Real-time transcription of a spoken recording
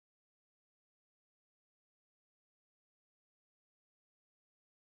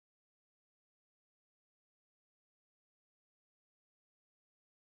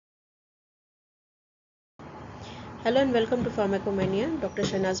Hello and welcome to Pharmacomania. Dr.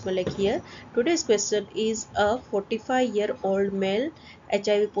 Shanaz Malik here. Today's question is a 45-year-old male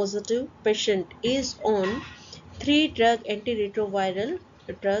HIV positive patient is on 3-drug antiretroviral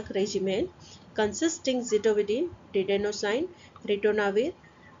drug regimen consisting zidovudine, didenosine, ritonavir,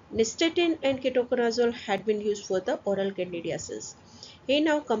 nystatin and ketoconazole had been used for the oral candidiasis. He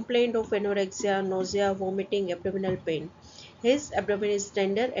now complained of anorexia, nausea, vomiting, abdominal pain. His abdomen is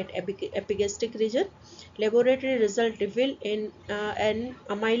tender at epigastric region. Laboratory result reveal in an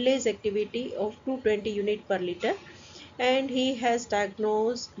amylase activity of 220 unit per liter, and he has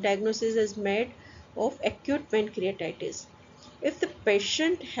diagnosis is made of acute pancreatitis. If the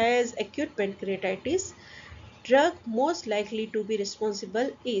patient has acute pancreatitis, drug most likely to be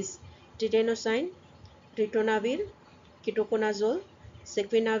responsible is titenosine, ritonavir, ketoconazole,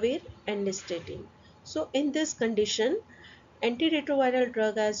 sequinavir, and nystatin. So in this condition, antiretroviral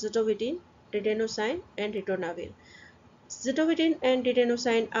drug as zidovudine, didenosine, and ritonavir. Zidovudine and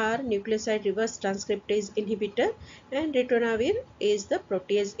didenosine are nucleoside reverse transcriptase inhibitor, and ritonavir is the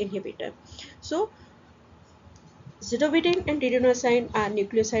protease inhibitor. So zidovudine and didenosine are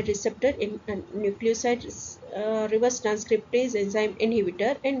nucleoside receptor in nucleoside reverse transcriptase enzyme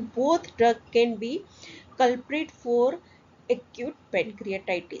inhibitor, and both drug can be culprit for acute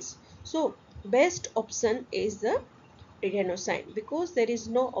pancreatitis. So best option is the didenosine because there is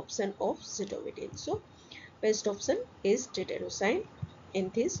no option of zidovudine. So best option is didenosine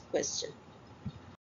in this question.